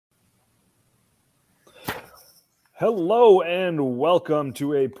Hello and welcome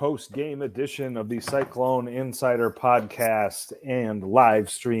to a post-game edition of the Cyclone Insider podcast and live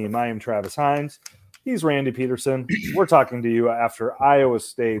stream. I am Travis Hines. He's Randy Peterson. We're talking to you after Iowa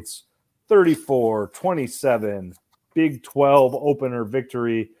State's 34-27 Big 12 opener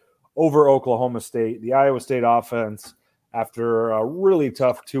victory over Oklahoma State. The Iowa State offense, after a really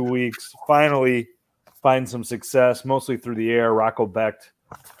tough 2 weeks, finally finds some success, mostly through the air. Rocco Becht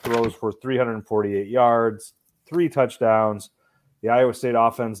throws for 348 yards. 3 touchdowns. The Iowa State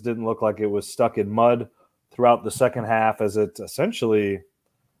offense didn't look like it was stuck in mud throughout the second half, as it essentially,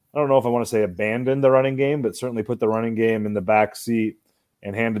 I don't know if I want to say abandoned the running game, but certainly put the running game in the back seat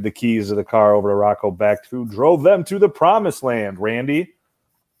and handed the keys of the car over to Rocco Becht, who drove them to the promised land. Randy,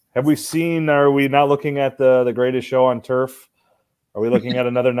 are we not looking at the greatest show on turf? Are we looking at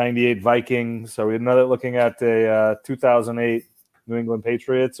another 98 Vikings? Are we looking at a 2008 New England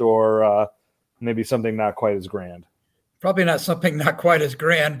Patriots, or maybe something not quite as grand? Probably not something not quite as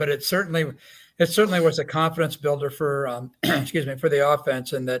grand, but it certainly was a confidence builder for for the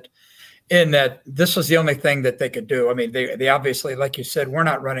offense, and that this was the only thing that they could do. I mean, they obviously, like you said, we're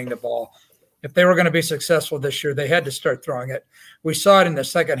not running the ball. If they were going to be successful this year, they had to start throwing it. We saw it in the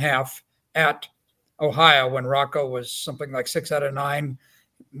second half at Ohio when Rocco was something like 6 out of 9,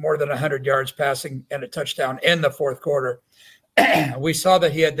 more than 100 yards passing and a touchdown in the fourth quarter. We saw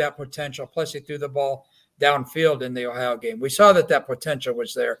that he had that potential. Plus, he threw the ball downfield in the Ohio game. We saw that potential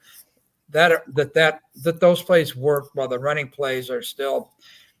was there. That those plays work, while the running plays are still,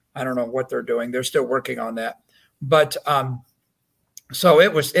 I don't know what they're doing. They're still working on that. But so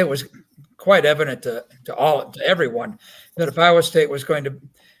it was quite evident to everyone that if Iowa State was going to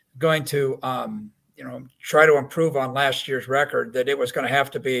try to improve on last year's record, that it was going to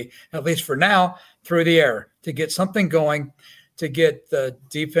have to be, at least for now, through the air to get something going, to get the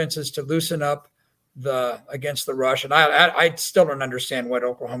defenses to loosen up against the rush. And I still don't understand what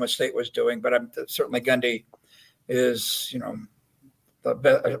Oklahoma State was doing, but certainly Gundy is,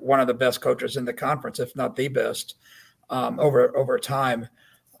 one of the best coaches in the conference, if not the best, over time,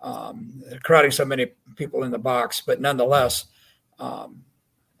 crowding so many people in the box. But nonetheless,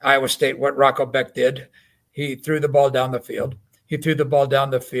 Iowa State, what Rocco Becht did, he threw the ball down the field. He threw the ball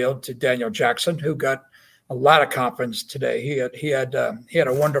down the field to Daniel Jackson, who got a lot of confidence today. He had a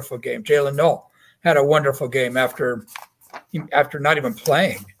wonderful game. Jalen Knoll had a wonderful game after not even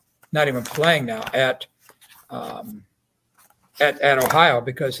playing now at Ohio,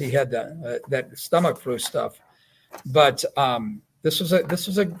 because he had that stomach flu stuff. But this was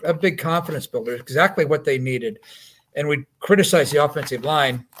a big confidence builder, exactly what they needed. And we criticized the offensive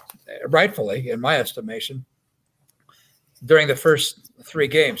line, rightfully, in my estimation, during the first 3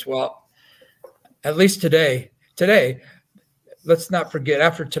 games. Well, at least today, let's not forget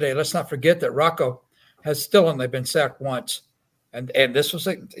that Rocco has still only been sacked once. And this was,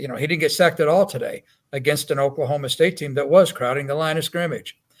 he didn't get sacked at all today against an Oklahoma State team that was crowding the line of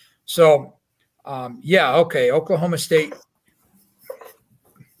scrimmage. So, Oklahoma State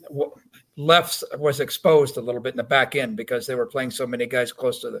was exposed a little bit in the back end because they were playing so many guys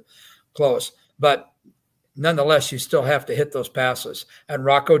close. But nonetheless, you still have to hit those passes, and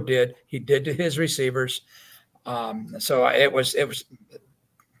Rocco did. He did to his receivers. So it was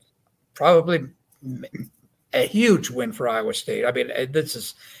probably a huge win for Iowa State. I mean,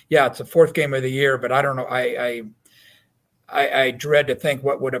 it's the 4th game of the year, but I don't know. I dread to think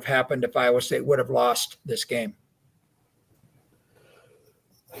what would have happened if Iowa State would have lost this game.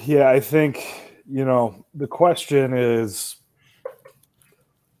 Yeah, I think, the question is,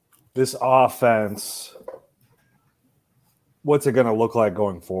 this offense, what's it going to look like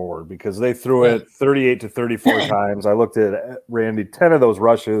going forward? Because they threw it 38 to 34 times. I looked at Randy, 10 of those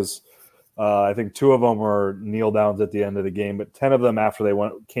rushes. I think 2 of them were kneel downs at the end of the game, but 10 of them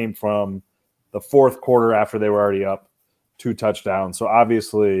came from the fourth quarter after they were already up 2 touchdowns. So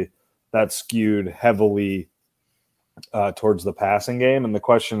obviously that skewed heavily towards the passing game. And the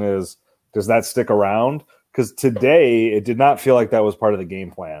question is, does that stick around? Because today it did not feel like that was part of the game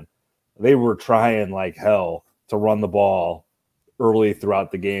plan. They were trying like hell to run the ball early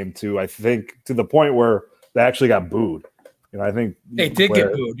throughout the game, I think to the point where they actually got booed. I think they did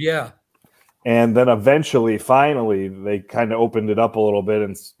get booed. Yeah. And then finally, they kind of opened it up a little bit,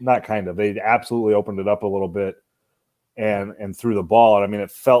 and they absolutely opened it up a little bit and threw the ball. And I mean,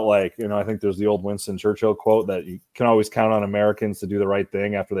 it felt like, I think there's the old Winston Churchill quote that you can always count on Americans to do the right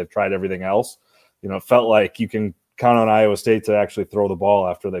thing after they've tried everything else. It felt like you can count on Iowa State to actually throw the ball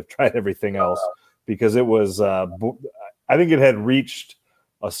after they've tried everything else, because it was, I think it had reached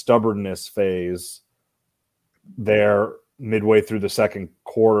a stubbornness phase there midway through the second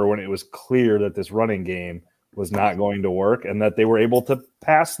quarter when it was clear that this running game was not going to work, and that they were able to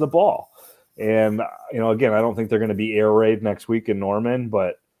pass the ball. And, again, I don't think they're going to be air raid next week in Norman,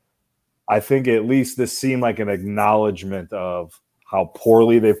 but I think at least this seemed like an acknowledgement of how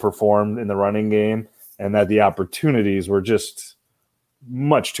poorly they performed in the running game, and that the opportunities were just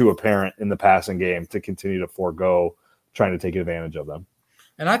much too apparent in the passing game to continue to forego trying to take advantage of them.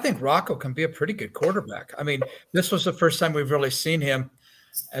 And I think Rocco can be a pretty good quarterback. I mean, this was the first time we've really seen him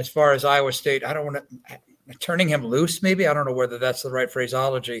as far as Iowa State. I don't want to turning him loose, maybe. I don't know whether that's the right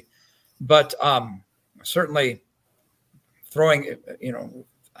phraseology, but certainly throwing,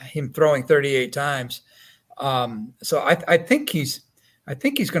 him throwing 38 times. So I think he's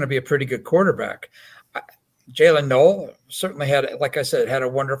going to be a pretty good quarterback. Jalen Knoll certainly had, like I said, had a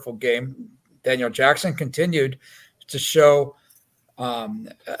wonderful game. Daniel Jackson continued to show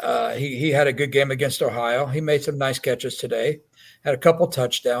he had a good game against Ohio. He made some nice catches today, had a couple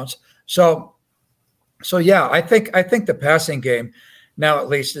touchdowns. So yeah, I think the passing game now at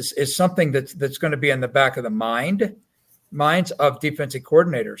least is something that's going to be in the back of the minds of defensive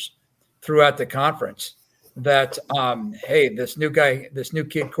coordinators throughout the conference. That hey, this new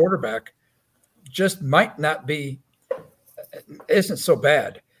kid quarterback just might not isn't so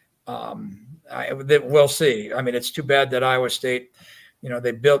bad. We'll see. I mean, it's too bad that Iowa State,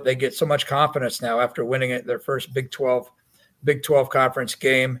 they get so much confidence now after winning their first Big 12 conference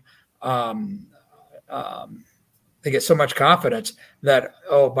game. They get so much confidence that,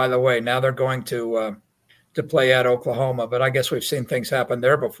 oh, by the way, now they're going to play at Oklahoma. But I guess we've seen things happen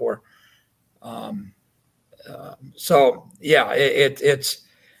there before. So yeah, it's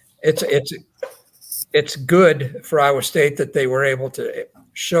good for Iowa State that they were able to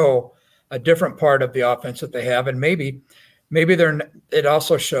show a different part of the offense that they have, and maybe it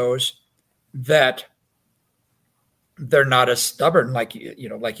also shows that they're not as stubborn like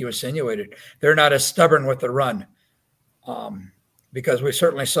you insinuated. They're not as stubborn with the run, because we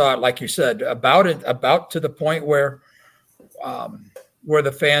certainly saw it, like you said, about to the point where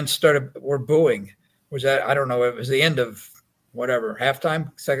the fans were booing. Was that, I don't know, it was the end of whatever,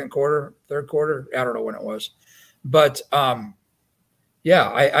 halftime, second quarter, third quarter, I don't know when it was, but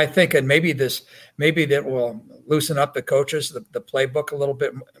yeah, I think, and maybe that will loosen up the coaches, the playbook a little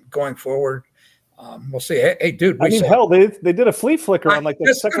bit going forward. We'll see. Hey, dude. They did a flea flicker on like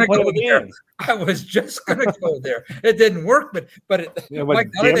the second play of the game. I was just going to go there. It didn't work, but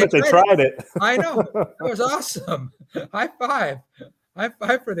they tried it. I know. That was awesome. High five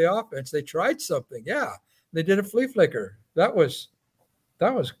for the offense. They tried something. Yeah, they did a flea flicker. That was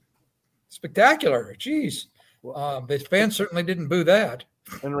spectacular. Jeez. The fans certainly didn't boo that.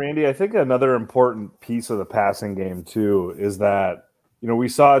 And Randy, I think another important piece of the passing game too is that, we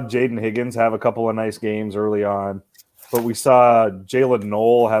saw Jaden Higgins have a couple of nice games early on, but we saw Jalen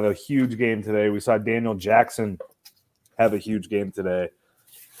Knoll have a huge game today. We saw Daniel Jackson have a huge game today.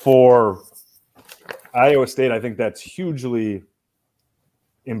 For Iowa State, I think that's hugely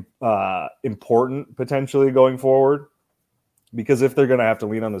important potentially going forward, because if they're going to have to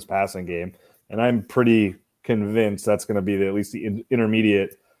lean on this passing game, and I'm pretty convinced that's going to be at least the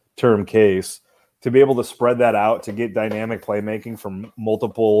intermediate term case, to be able to spread that out, to get dynamic playmaking from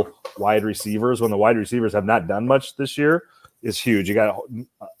multiple wide receivers when the wide receivers have not done much this year is huge. You got,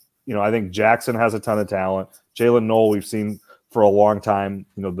 I think Jackson has a ton of talent. Jalen Knoll, we've seen for a long time,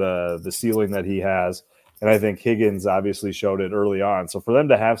 the ceiling that he has. And I think Higgins obviously showed it early on. So for them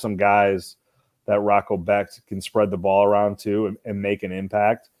to have some guys that Rocco Becht can spread the ball around to and make an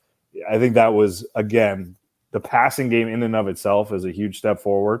impact, I think that was, again, the passing game in and of itself is a huge step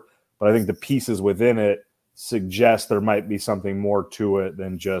forward. But I think the pieces within it suggest there might be something more to it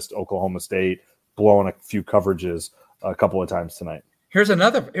than just Oklahoma State blowing a few coverages a couple of times tonight. Here's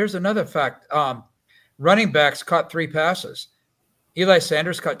another fact. Running backs caught 3 passes. Eli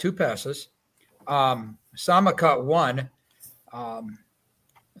Sanders caught 2 passes. Sama caught 1.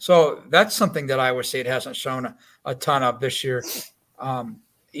 So that's something that Iowa State hasn't shown a ton of this year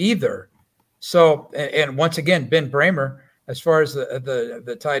either. So, and once again, Ben Bramer, as far as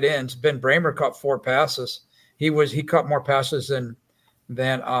the tight ends, Ben Bramer caught 4 passes. He caught more passes than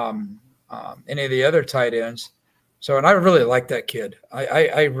any of the other tight ends. So, and I really like that kid.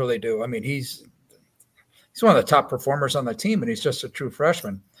 I really do. I mean, he's one of the top performers on the team, and he's just a true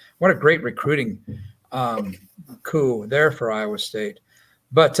freshman. What a great recruiting coup there for Iowa State.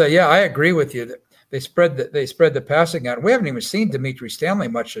 But yeah, I agree with you that they spread the passing out. We haven't even seen Dimitri Stanley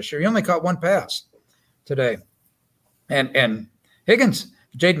much this year. He only caught 1 pass today. And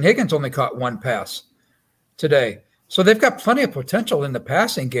Jaden Higgins only caught 1 pass today. So they've got plenty of potential in the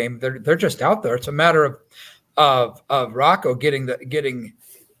passing game. They're just out there. It's a matter of Rocco getting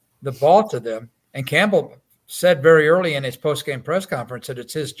the ball to them. And Campbell said very early in his post-game press conference that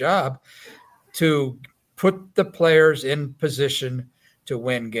it's his job to put the players in position to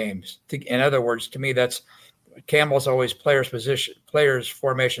win games. In other words, to me, that's Campbell's always players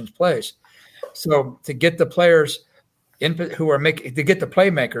formations plays. So to get the players to get the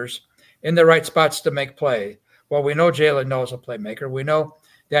playmakers in the right spots to make play. Well, we know Jalen Noah's a playmaker. We know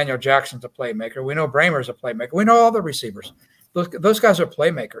Daniel Jackson's a playmaker. We know Bramer's a playmaker. We know all the receivers. Those guys are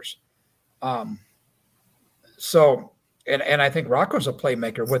playmakers. So I think Rocco's a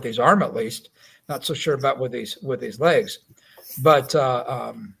playmaker with his arm, at least. Not so sure about with his legs. But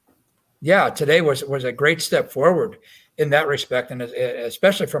today was a great step forward in that respect, and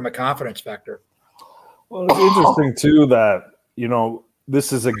especially from a confidence factor. Well, it's interesting too that,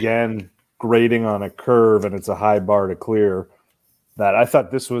 this is again grading on a curve, and it's a high bar to clear. That I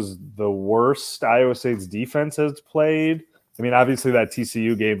thought this was the worst Iowa State's defense has played. I mean, obviously that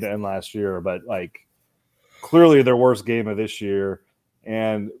TCU game to end last year, but clearly their worst game of this year,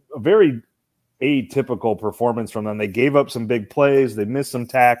 and a very atypical performance from them. They gave up some big plays, they missed some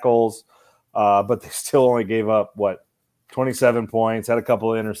tackles, but they still only gave up 27 points, had a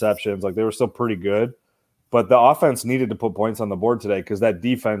couple of interceptions. They were still pretty good, but the offense needed to put points on the board today because that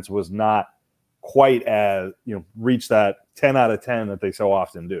defense was not quite as reach that 10 out of 10 that they so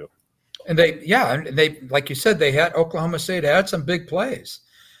often do. And they like you said, they had Oklahoma State had some big plays,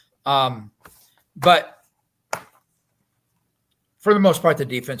 but for the most part, the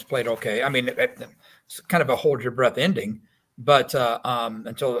defense played okay. I mean, it's kind of a hold your breath ending, but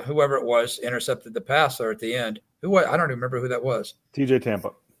until whoever it was intercepted the pass there at the end. I don't even remember who that was. TJ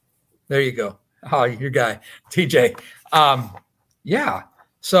Tampa. There you go. Oh, your guy, TJ.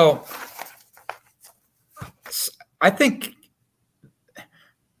 So I think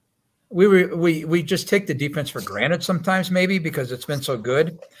we just take the defense for granted sometimes, maybe because it's been so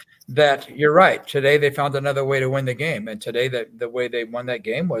good. That you're right. Today they found another way to win the game, and today the way they won that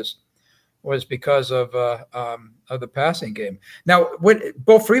game was because of the passing game. Now,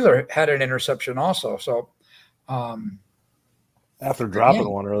 Bo Freeler had an interception also. So after dropping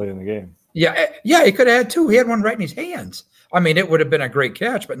one early in the game, he could have had two. He had one right in his hands. I mean, it would have been a great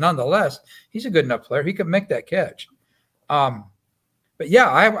catch, but nonetheless, he's a good enough player. He could make that catch. Iowa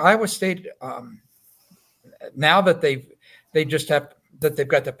State. Now that they've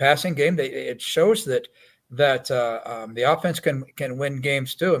got the passing game, it shows that the offense can win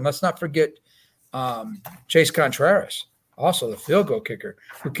games too. And let's not forget Chase Contreras, also the field goal kicker,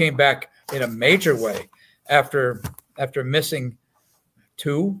 who came back in a major way after missing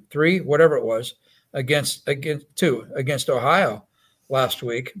 2, 3, whatever it was against Ohio last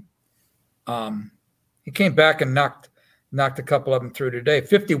week. He came back and knocked a couple of them through today,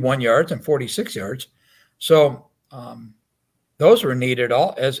 51 yards and 46 yards. So those were needed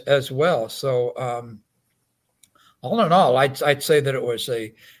as well. So all in all, I'd say that it was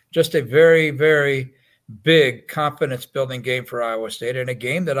just a very, very big confidence building game for Iowa State, and a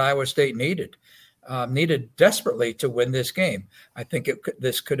game that Iowa State needed desperately to win this game. I think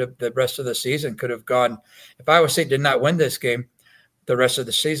the rest of the season could have gone, if Iowa State did not win this game, the rest of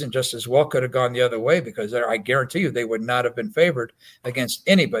the season just as well could have gone the other way, because I guarantee you they would not have been favored against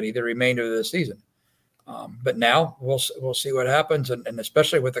anybody the remainder of the season. But now we'll see what happens, and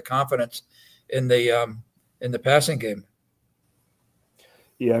especially with the confidence in the passing game.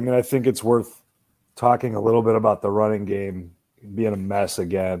 Yeah, I mean, I think it's worth talking a little bit about the running game being a mess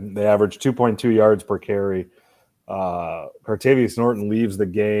again. They averaged 2.2 yards per carry. Cartavius Norton leaves the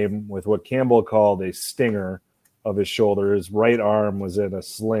game with what Campbell called a stinger of his shoulder. His right arm was in a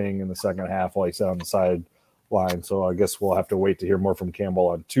sling in the second half while he sat on the sideline. So I guess we'll have to wait to hear more from Campbell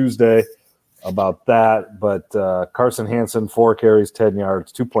on Tuesday about that. But Carson Hansen, 4 carries, 10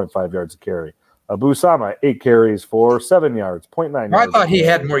 yards, 2.5 yards a carry. Abu Sama, 8 carries for 7 yards, 0.9 yards. I thought he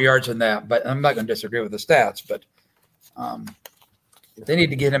had more yards than that, but I'm not going to disagree with the stats. But they need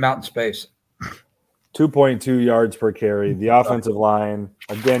to get him out in space. 2.2 yards per carry. The offensive line,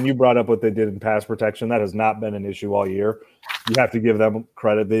 again, you brought up what they did in pass protection. That has not been an issue all year. You have to give them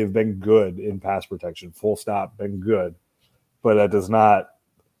credit. They've been good in pass protection, full stop, been good. But that does not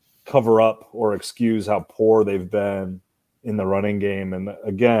cover up or excuse how poor they've been in the running game. And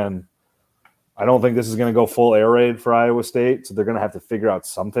again, I don't think this is going to go full air raid for Iowa State, so they're going to have to figure out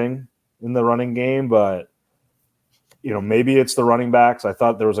something in the running game. But, maybe it's the running backs. I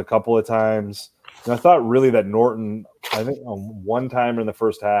thought there was a couple of times – and I thought really that Norton, I think one time in the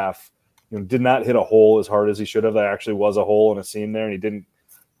first half, did not hit a hole as hard as he should have. There actually was a hole in a seam there, and he didn't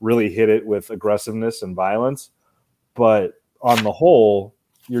really hit it with aggressiveness and violence. But on the whole,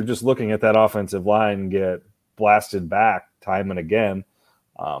 you're just looking at that offensive line get blasted back time and again.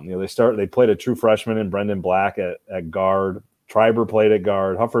 They played a true freshman in Brendan Black at guard. Triber played at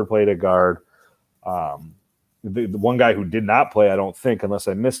guard. Hufford played at guard. The one guy who did not play, I don't think, unless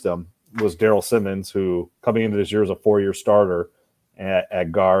I missed him, was Daryl Simmons, who coming into this year is a 4-year starter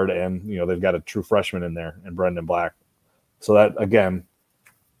at guard. And, they've got a true freshman in there in Brendan Black. So that, again,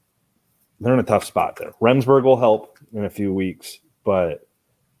 they're in a tough spot there. Remsburg will help in a few weeks, but,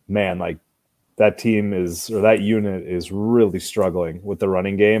 man, like, that unit is really struggling with the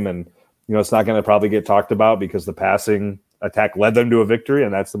running game. And, it's not going to probably get talked about because the passing attack led them to a victory,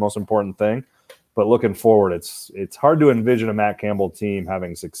 and that's the most important thing. But looking forward, it's hard to envision a Matt Campbell team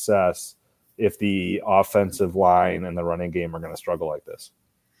having success if the offensive line and the running game are going to struggle like this.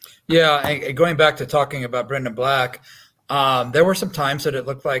 Yeah, and going back to talking about Brendan Black, there were some times that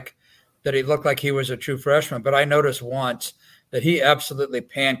he looked like he was a true freshman, but I noticed once that he absolutely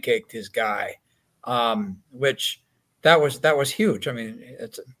pancaked his guy, which that was huge. I mean,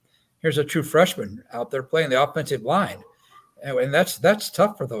 here's a true freshman out there playing the offensive line. And that's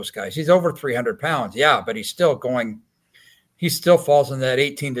tough for those guys. He's over 300 pounds. Yeah, but he still falls in that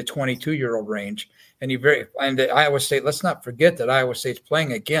 18 to 22-year-old range. And Iowa State, let's not forget that Iowa State's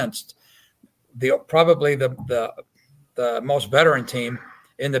playing against probably the most veteran team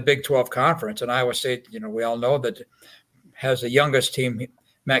in the Big 12 conference. And Iowa State, we all know that has the youngest team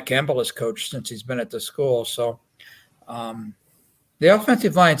Matt Campbell has coached since he's been at the school. So the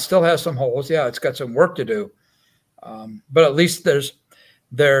offensive line still has some holes. Yeah, it's got some work to do. But at least there's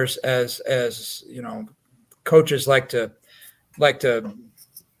as coaches like to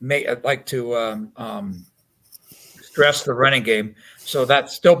stress the running game. So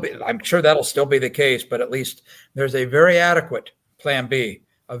I'm sure that'll still be the case, but at least there's a very adequate plan B,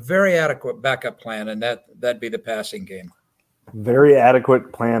 a very adequate backup plan. And that'd be the passing game. Very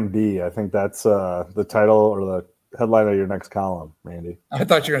adequate plan B. I think that's the title or the headline of your next column, Randy. I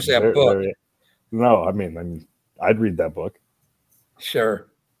thought you were going to say a book. No, I mean, I'd read that book. Sure.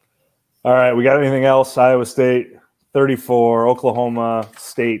 All right. We got anything else? Iowa State 34, Oklahoma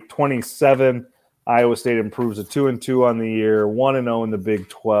State 27. Iowa State improves to 2-2 on the year, 1-0 in the Big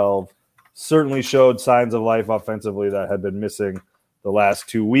 12. Certainly showed signs of life offensively that had been missing the last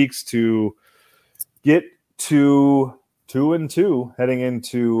 2 weeks to get to 2-2 heading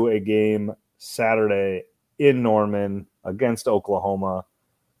into a game Saturday in Norman against Oklahoma.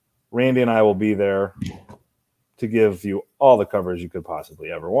 Randy and I will be there to give you all the coverage you could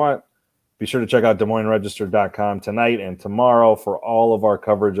possibly ever want. Be sure to check out DesMoinesRegister.com tonight and tomorrow for all of our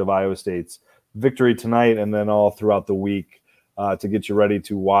coverage of Iowa State's victory tonight and then all throughout the week to get you ready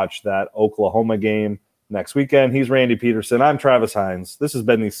to watch that Oklahoma game next weekend. He's Randy Peterson. I'm Travis Hines. This has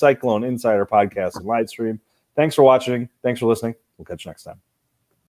been the Cyclone Insider Podcast and live stream. Thanks for watching. Thanks for listening. We'll catch you next time.